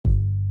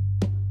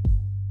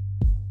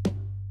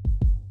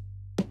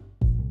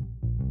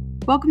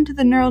Welcome to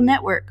the Neural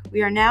Network.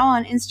 We are now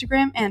on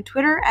Instagram and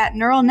Twitter at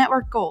Neural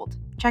Network Gold.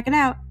 Check it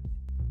out.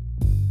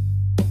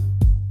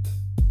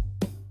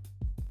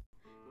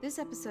 This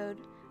episode,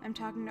 I'm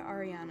talking to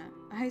Ariana,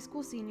 a high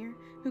school senior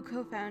who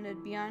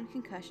co-founded Beyond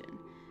Concussion.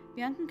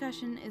 Beyond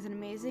Concussion is an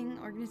amazing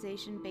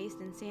organization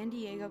based in San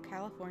Diego,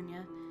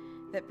 California,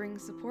 that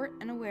brings support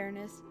and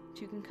awareness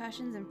to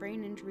concussions and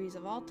brain injuries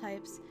of all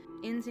types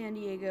in San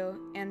Diego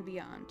and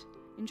beyond.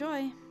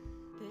 Enjoy!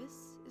 This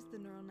is the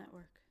Neural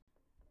Network.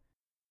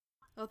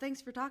 Well,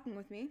 thanks for talking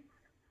with me.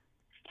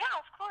 Yeah,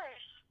 of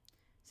course.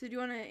 So do you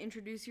want to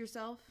introduce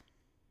yourself?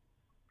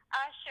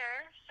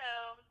 Sure.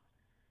 So,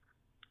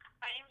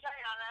 my name's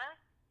Ariana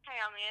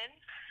Kayamian.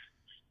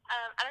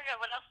 I don't know,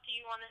 what else do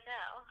you want to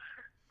know?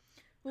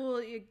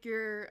 Well,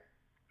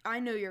 I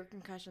know your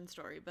concussion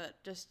story, but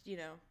just,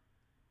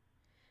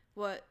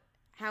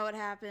 how it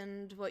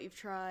happened, what you've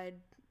tried,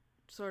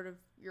 sort of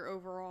your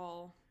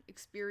overall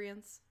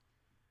experience.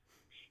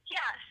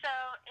 Yeah, so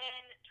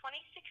in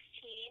 2016,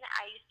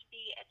 I used to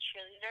be a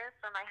cheerleader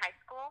for my high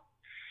school,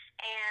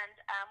 and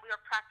we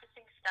were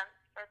practicing stunts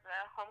for the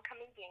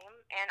homecoming game,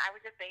 and I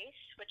was a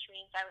base, which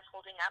means I was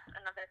holding up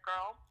another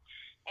girl,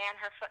 and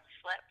her foot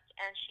slipped,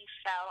 and she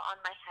fell on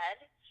my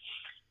head,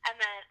 and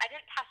then I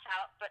didn't pass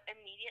out, but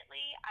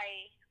immediately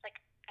I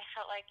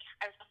felt like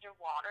I was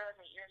underwater,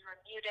 my ears were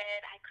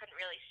muted, I couldn't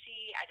really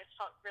see, I just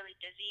felt really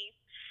dizzy,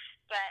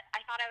 but I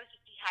thought I was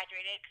just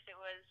dehydrated because it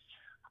was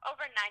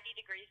over 90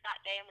 degrees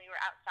that day, and we were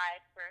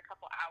outside for a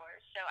couple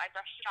hours, so I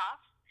brushed it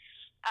off.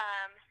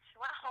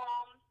 Went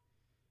home,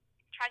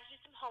 tried to do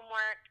some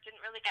homework,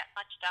 didn't really get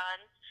much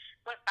done,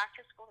 went back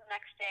to school the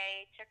next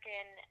day, took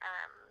in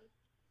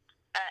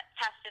a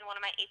test in one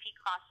of my AP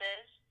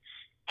classes,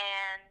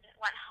 and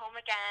went home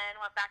again,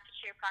 went back to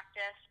cheer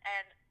practice,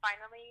 and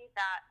finally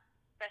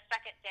the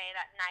second day,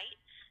 that night,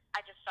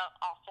 I just felt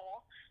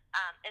awful.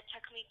 It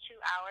took me 2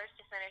 hours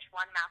to finish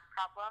one math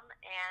problem,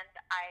 and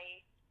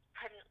I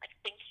couldn't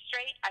think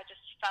straight. I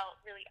just felt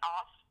really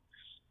off.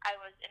 I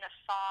was in a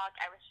fog.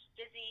 I was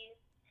dizzy,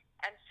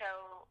 and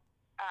so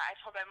I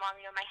told my mom,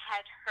 my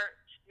head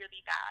hurt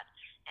really bad,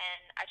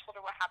 and I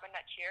told her what happened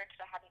at cheer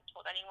because I hadn't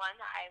told anyone.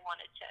 I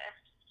wanted to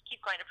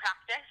keep going to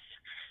practice.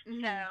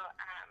 Mm-hmm. So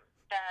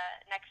the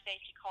next day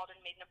she called and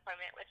made an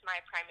appointment with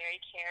my primary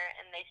care,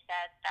 and they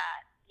said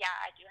that, yeah,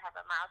 I do have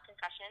a mild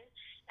concussion,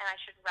 and I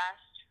should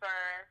rest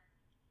for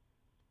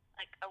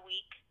a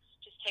week,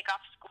 just take off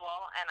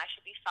school, and I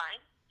should be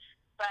fine.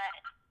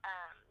 But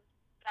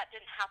that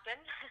didn't happen.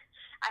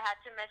 I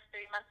had to miss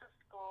 3 months of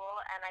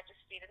school, and I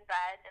just stayed in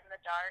bed in the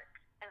dark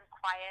and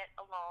quiet,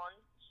 alone,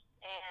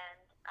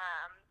 and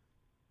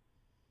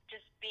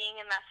just being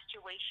in that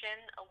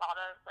situation, a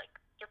lot of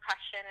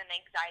depression and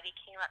anxiety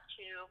came up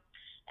too,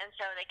 and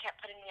so they kept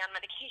putting me on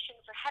medication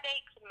for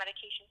headaches and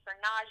medication for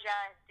nausea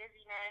and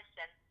dizziness,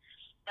 and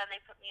then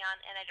they put me on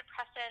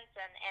antidepressants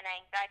and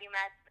anti-anxiety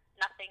meds.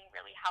 Nothing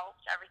really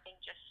helped. Everything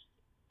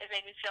it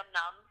made me feel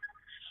numb.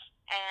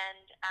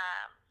 And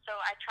so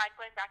I tried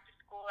going back to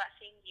school that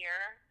same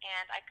year,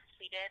 and I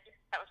completed.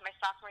 That was my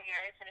sophomore year.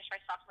 I finished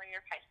my sophomore year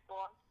of high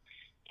school.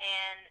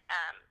 And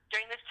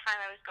during this time,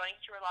 I was going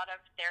through a lot of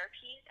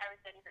therapies. I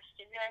was in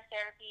vestibular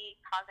therapy,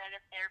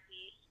 cognitive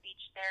therapy, speech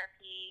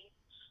therapy.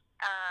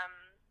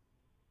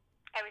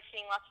 I was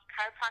seeing lots of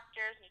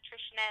chiropractors,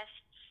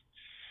 nutritionists,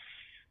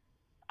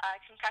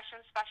 concussion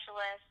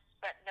specialists,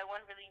 but no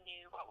one really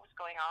knew what was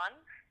going on.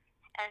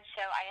 And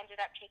so I ended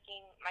up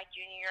taking my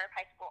junior year of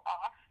high school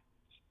off,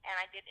 and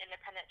I did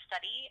independent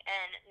study,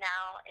 and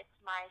now it's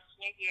my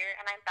senior year,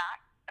 and I'm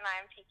back, and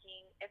I'm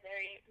taking a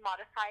very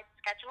modified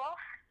schedule.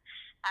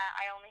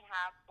 I only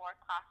have 4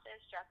 classes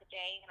throughout the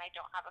day, and I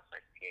don't have a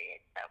first period,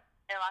 so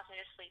it allows me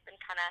to sleep and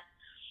kind of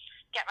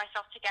get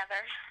myself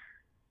together.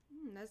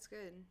 That's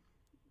good.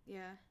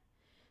 Yeah.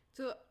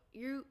 So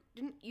you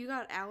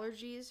got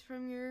allergies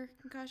from your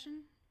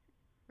concussion,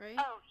 right?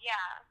 Oh,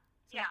 yeah.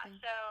 Something.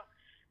 Yeah, so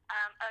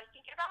I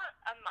think about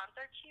a month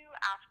or 2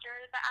 after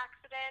the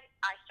accident,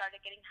 I started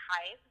getting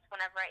hives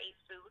whenever I ate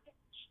food,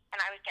 and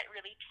I would get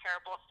really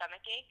terrible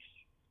stomach aches.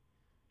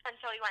 And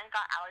so we went and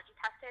got allergy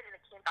tested, and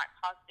it came back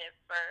positive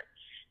for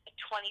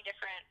 20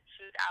 different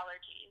food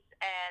allergies.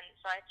 And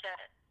so I had to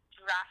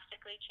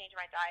drastically change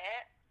my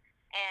diet,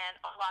 and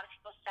a lot of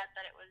people said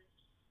that it was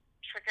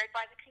triggered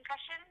by the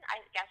concussion.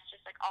 I guess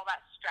just all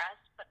that stress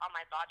put on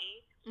my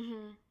body,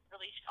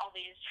 released all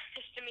these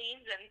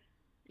histamines, and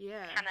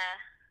kind of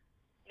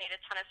made a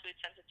ton of food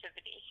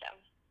sensitivity. So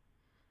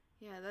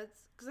yeah,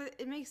 that's because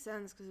it makes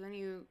sense, because when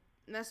you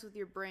mess with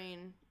your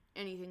brain,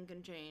 anything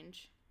can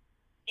change.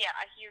 Yeah,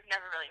 you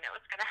never really know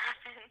what's gonna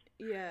happen.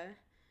 Yeah.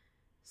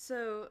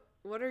 So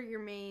what are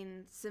your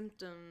main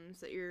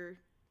symptoms that you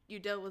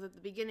dealt with at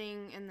the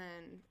beginning and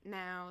then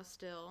now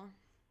still?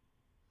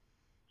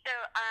 So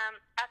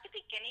at the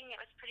beginning, it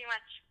was pretty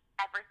much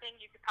everything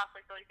you could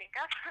possibly think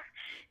of.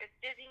 It was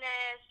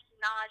dizziness,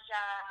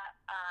 nausea,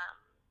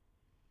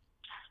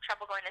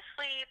 trouble going to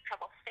sleep,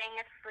 trouble staying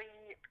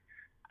asleep.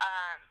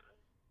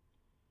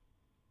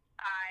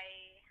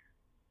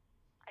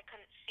 I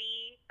couldn't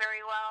see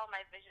very well.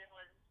 My vision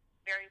was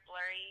very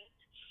blurry.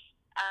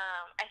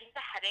 I think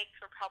the headaches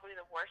were probably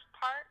the worst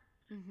part.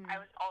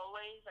 I was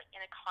always like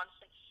in a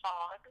constant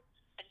fog.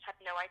 I just had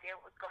no idea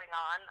what was going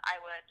on. I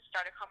would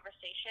start a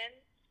conversation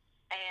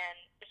and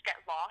just get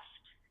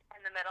lost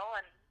in the middle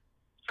and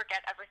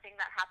forget everything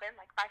that happened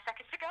like 5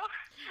 seconds ago.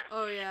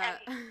 Oh, yeah.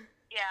 And,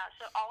 yeah,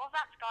 so all of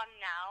that's gone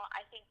now.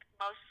 I think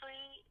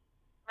mostly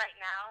right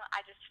now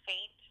I just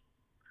faint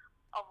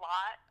a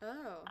lot.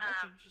 Oh,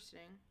 that's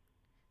interesting.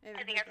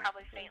 I think I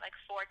probably faint like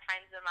 4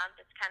 times a month.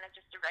 It's kind of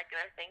just a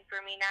regular thing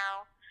for me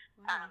now.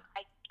 Wow.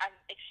 I'm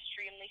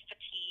extremely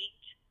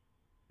fatigued.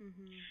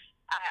 Mm-hmm.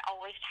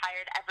 Always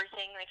tired.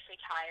 Everything makes me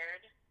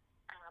tired.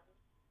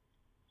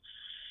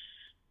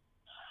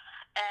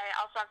 I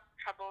also have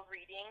trouble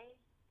reading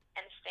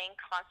and staying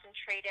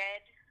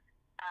concentrated.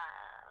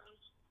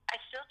 I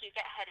still do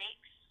get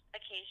headaches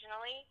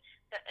occasionally,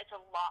 but it's a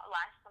lot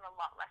less and a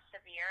lot less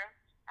severe.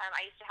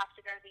 I used to have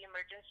to go to the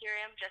emergency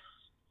room just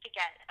to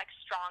get like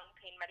strong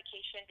pain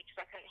medication because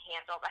I couldn't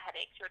handle the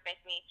headaches. It would make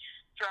me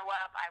throw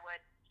up. I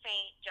would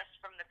faint just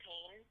from the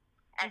pain,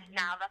 and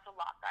now that's a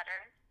lot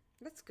better.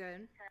 That's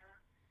good.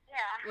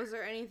 Yeah. Was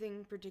there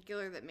anything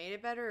particular that made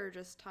it better, or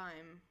just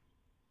time?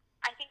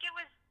 I think it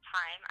was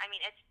time. I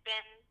mean, it's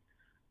been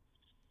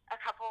a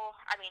couple.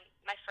 I mean,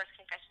 my first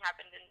concussion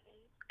happened in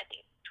I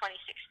think 2016,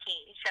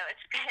 so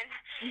it's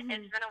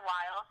been a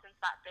while since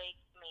that big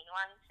main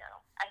one. So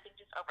I think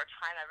just over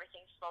time,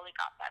 everything slowly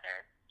got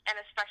better, and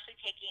especially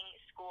taking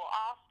school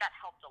off, that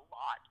helped a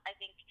lot. I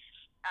think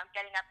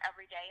getting up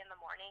every day in the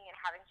morning and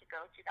having to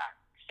go through that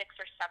 6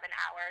 or 7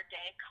 hour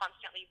day,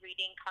 constantly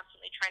reading,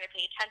 constantly trying to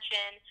pay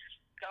attention,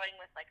 going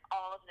with like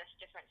all of this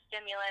different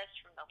stimulus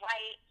from the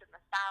lights and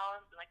the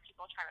sounds and like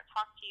people trying to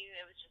talk to you,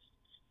 it was just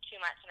too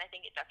much, and I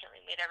think it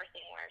definitely made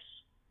everything worse.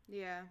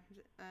 Yeah,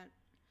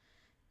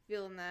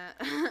 feeling that.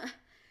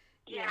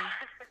 Yeah.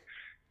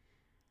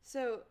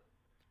 So,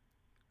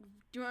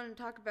 do you want to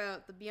talk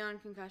about the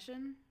Beyond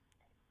Concussion?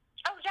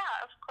 Oh yeah,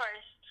 of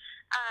course.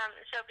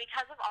 So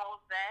because of all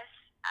of this,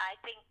 I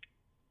think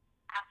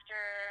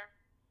after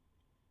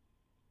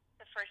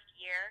the first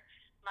year,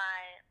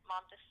 my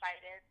mom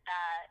decided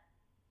that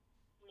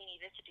we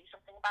needed to do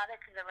something about it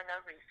because there were no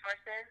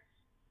resources,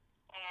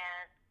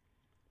 and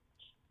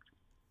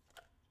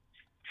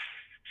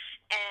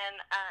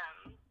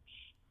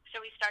so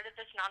we started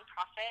this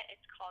nonprofit.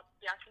 It's called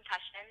Beyond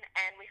Concussion,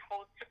 and we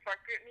hold support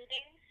group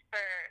meetings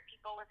for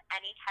people with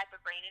any type of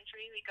brain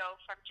injury. We go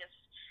from just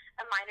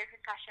a minor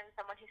concussion,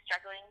 someone who's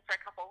struggling for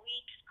a couple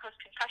weeks,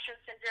 post-concussion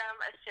syndrome,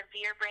 a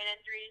severe brain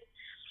injury.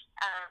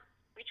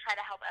 We try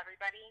to help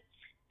everybody,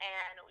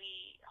 and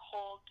we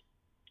hold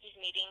these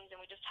meetings,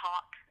 and we just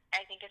talk.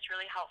 I think it's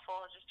really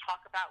helpful to just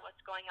talk about what's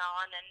going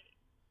on and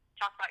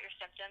talk about your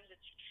symptoms.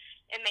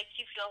 It makes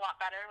you feel a lot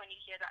better when you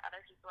hear that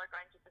other people are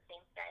going through the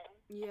same thing.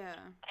 Yeah.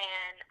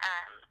 And,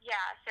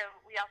 so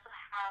we also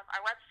have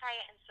our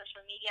website and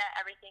social media.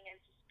 Everything is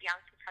just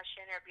Beyond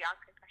Concussion or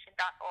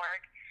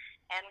beyondconcussion.org.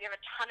 And we have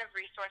a ton of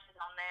resources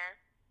on there,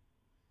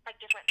 like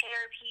different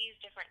therapies,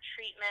 different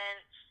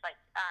treatments. Like,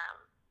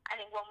 I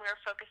think one we were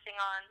focusing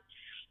on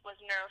was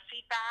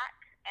neurofeedback.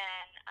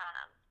 And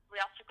we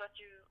also go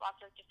through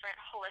lots of different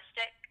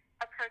holistic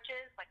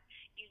approaches, like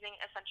using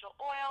essential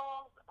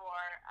oils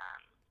or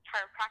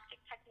chiropractic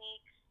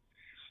techniques,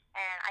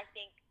 and I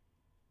think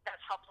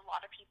that's helped a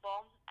lot of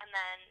people. And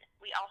then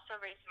we also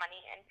raise money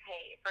and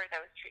pay for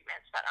those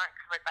treatments that aren't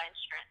covered by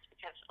insurance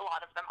because a lot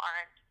of them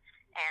aren't,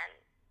 and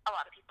a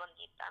lot of people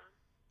need them.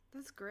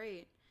 That's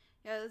great.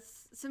 Yeah,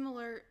 it's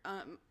similar.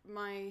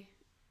 My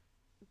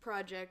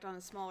project on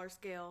a smaller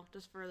scale,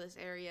 just for this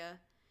area,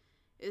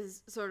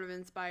 is sort of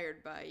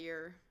inspired by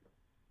your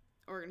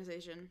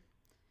organization.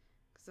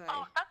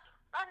 Oh, that's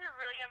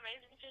really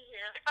amazing to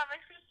hear. Like, that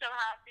makes me so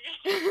happy.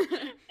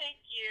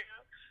 Thank you.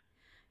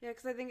 Yeah,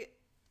 because I think,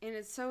 and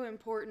it's so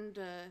important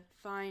to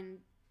find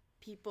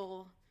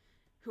people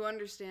who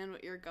understand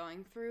what you're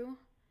going through,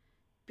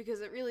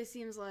 because it really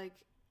seems like,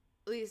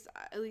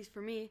 at least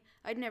for me,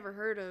 I'd never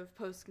heard of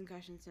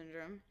post-concussion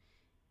syndrome.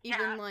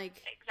 Even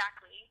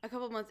exactly. A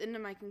couple months into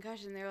my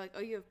concussion, they were like,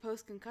 "Oh, you have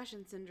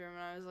post-concussion syndrome,"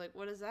 and I was like,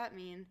 "What does that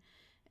mean?"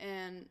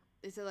 And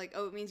they said, like,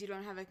 "Oh, it means you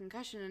don't have a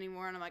concussion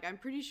anymore." And I'm like, "I'm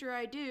pretty sure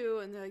I do."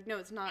 And they're like, "No,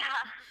 it's not.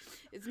 Yeah.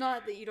 It's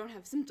not that you don't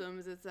have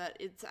symptoms. It's that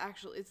it's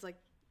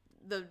like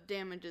the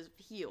damage is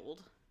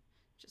healed,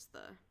 just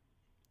the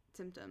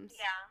symptoms."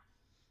 Yeah.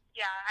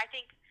 Yeah, I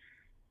think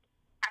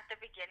at the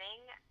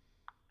beginning,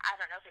 I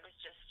don't know if it was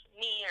just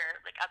me or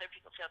like other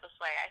people feel this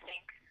way. I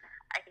think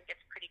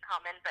it's pretty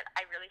common, but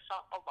I really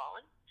felt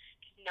alone.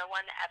 No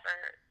one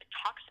ever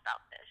talks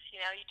about this.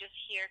 You know, you just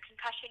hear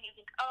concussion, you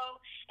think,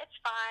 oh, it's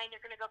fine, you're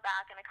going to go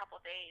back in a couple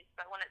of days.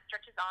 But when it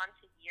stretches on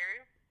to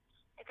years,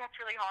 it gets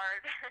really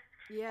hard.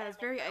 Yeah,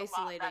 it's very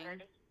isolating. A lot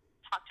better to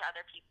talk to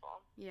other people.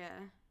 Yeah.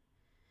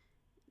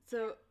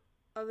 So,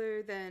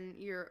 other than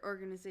your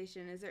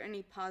organization, is there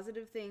any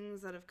positive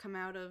things that have come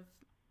out of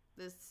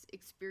this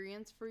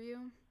experience for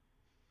you?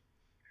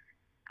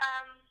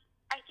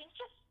 I think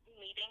just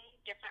meeting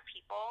different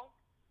people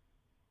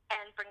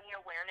and bringing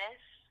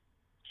awareness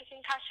to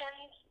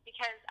concussions,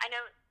 because I know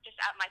just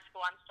at my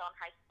school, I'm still in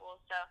high school,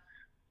 so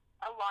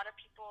a lot of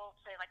people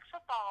say, like,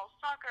 football,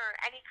 soccer,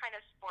 any kind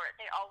of sport,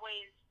 they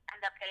always end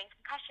up getting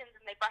concussions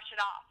and they brush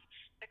it off.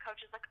 The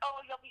coach is like,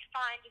 oh, you'll be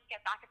fine, just get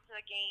back into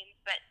the game.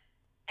 But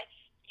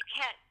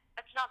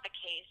that's not the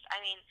case. I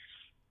mean,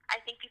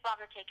 I think people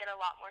have to take it a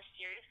lot more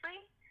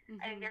seriously.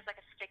 I think there's, like,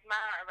 a stigma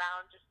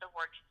around just the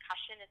word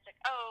concussion. It's like,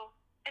 oh,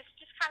 it's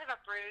just kind of a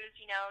bruise,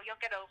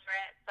 you'll get over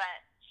it.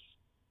 But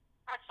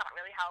that's not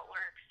really how it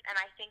works. And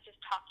I think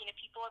just talking to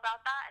people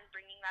about that and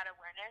bringing that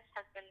awareness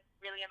has been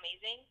really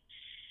amazing.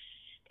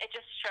 It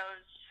just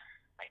shows,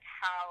 like,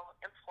 how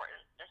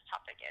important this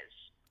topic is.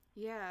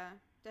 Yeah,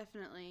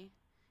 definitely.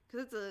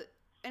 Because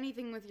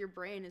anything with your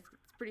brain is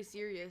pretty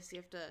serious.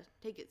 You have to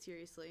take it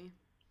seriously.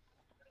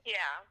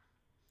 Yeah.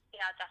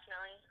 Yeah,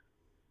 definitely.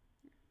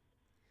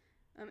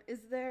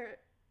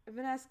 I've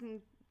been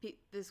asking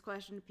this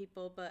question to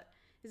people, but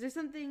is there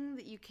something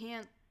that you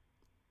can't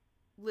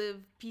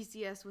live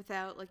PCS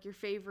without, like your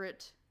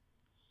favorite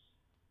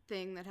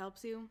thing that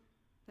helps you?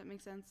 That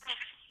makes sense?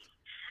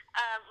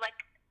 Like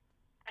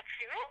a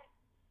treatment?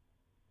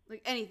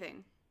 Like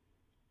anything.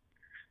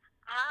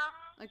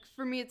 Like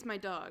for me, it's my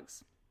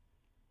dogs.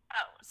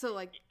 Oh. So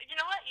like. You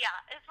know what? Yeah,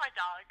 it's my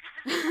dog.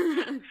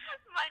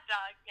 My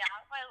dog, yeah.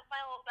 My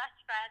little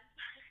best friend.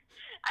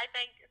 I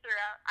think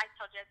I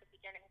told you at the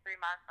beginning, 3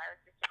 months I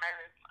was just in my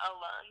room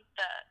alone.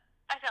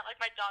 I felt like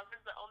my dog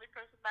was the only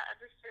person that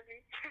understood me.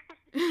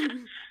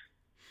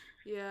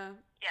 Yeah.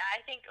 Yeah,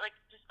 I think, like,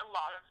 just a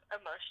lot of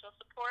emotional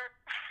support.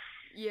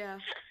 Yeah.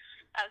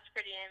 That was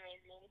pretty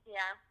amazing,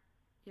 yeah.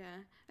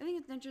 Yeah. I think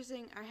it's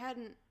interesting. I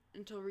hadn't,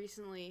 until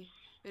recently,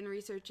 been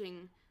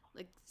researching,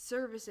 like,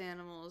 service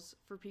animals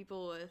for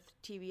people with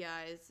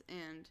TBIs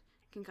and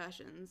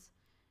concussions.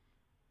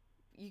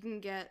 You can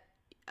get,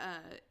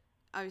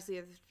 obviously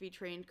you have to be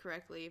trained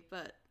correctly,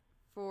 but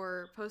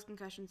for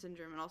post-concussion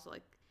syndrome and also,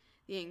 like,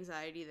 the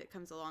anxiety that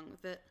comes along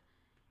with it.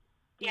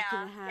 Yeah,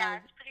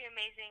 it's pretty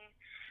amazing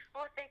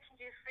what they can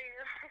do for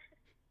you.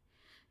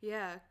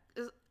 Yeah,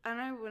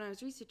 when I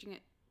was researching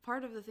it,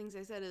 part of the things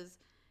I said is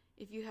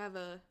if you have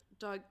a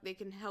dog, they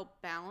can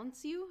help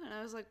balance you, and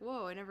I was like,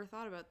 whoa, I never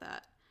thought about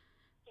that.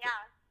 Yeah,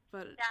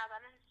 but yeah,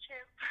 that is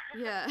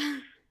true. Yeah,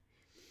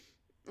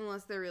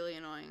 unless they're really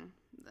annoying,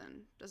 then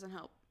it doesn't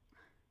help.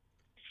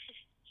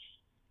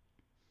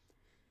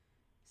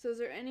 So is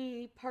there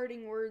any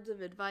parting words of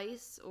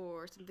advice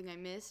or something I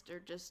missed, or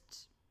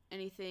just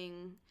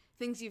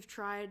things you've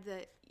tried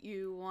that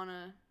you want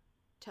to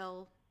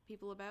tell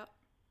people about?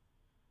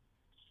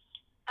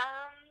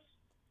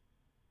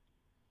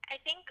 I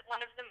think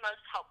one of the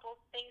most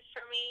helpful things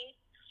for me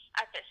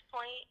at this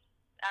point,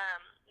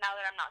 now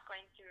that I'm not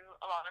going through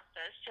a lot of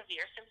the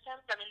severe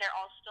symptoms, I mean, they're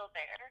all still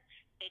there.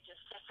 The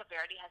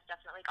severity has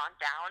definitely gone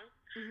down.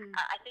 Mm-hmm.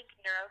 I think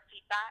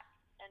neurofeedback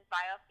and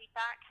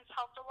biofeedback has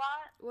helped a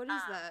lot. What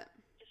is that?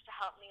 Just to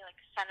help me, like,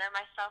 center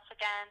myself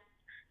again.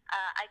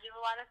 I do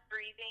a lot of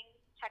breathing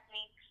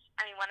techniques.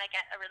 I mean, when I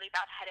get a really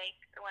bad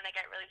headache or when I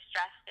get really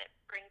stressed, it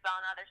brings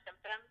on other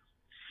symptoms.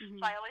 Mm-hmm.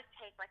 So I always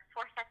take, like,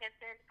 4 seconds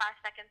in,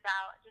 5 seconds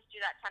out, just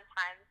do that 10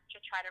 times to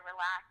try to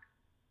relax.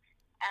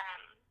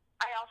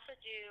 I also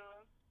do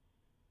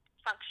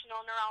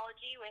functional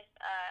neurology with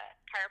a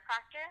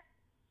chiropractor,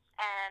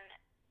 and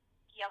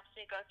he helps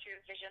me go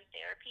through vision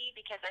therapy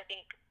because I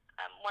think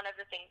one of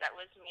the things that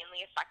was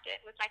mainly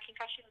affected with my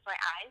concussion was my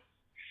eyes,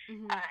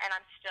 and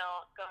I'm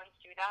still going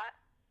through that.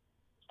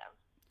 So,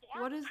 yeah.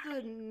 What is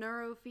the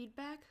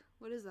neurofeedback?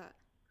 What is that?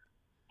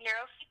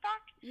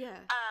 Neurofeedback? Yeah.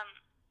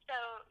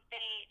 So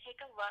they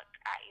take a look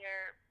at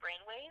your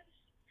brainwaves,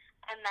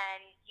 and then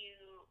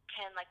you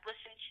can, like,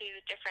 listen to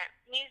different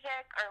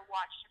music or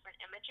watch different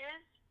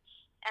images,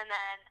 and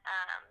then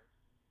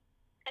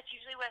it's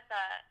usually with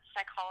a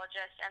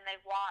psychologist, and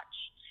they watch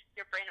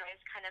your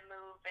brainwaves kind of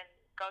move and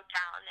go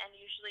down, and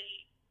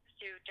usually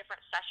through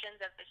different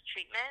sessions of this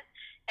treatment,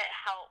 it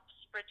helps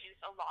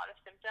reduce a lot of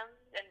symptoms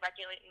and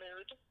regulate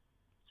mood.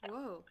 So,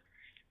 whoa.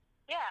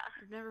 Yeah.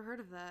 I've never heard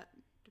of that.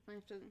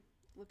 Definitely have to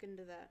look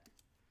into that.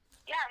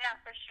 Yeah,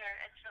 for sure.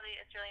 It's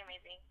really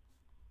amazing.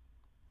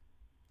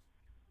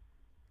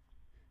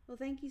 Well,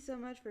 thank you so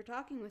much for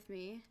talking with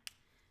me.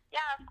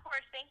 Yeah, of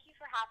course. Thank you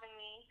for having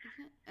me.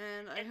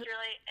 And it's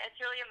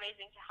really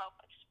amazing to help,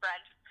 like,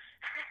 spread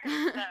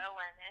the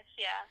awareness.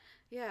 Yeah.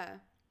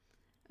 Yeah.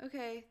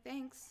 Okay.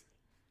 Thanks.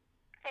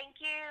 Thank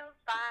you.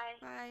 Bye.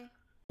 Bye.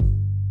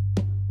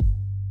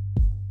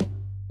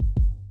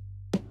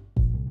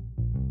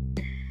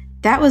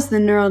 That was the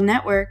Neural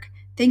Network.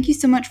 Thank you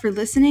so much for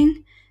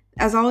listening.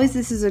 As always,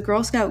 this is a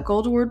Girl Scout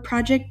Gold Award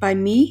project by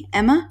me,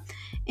 Emma,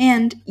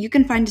 and you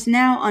can find us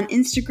now on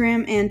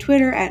Instagram and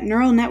Twitter at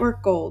Neural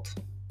Network Gold.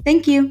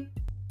 Thank you.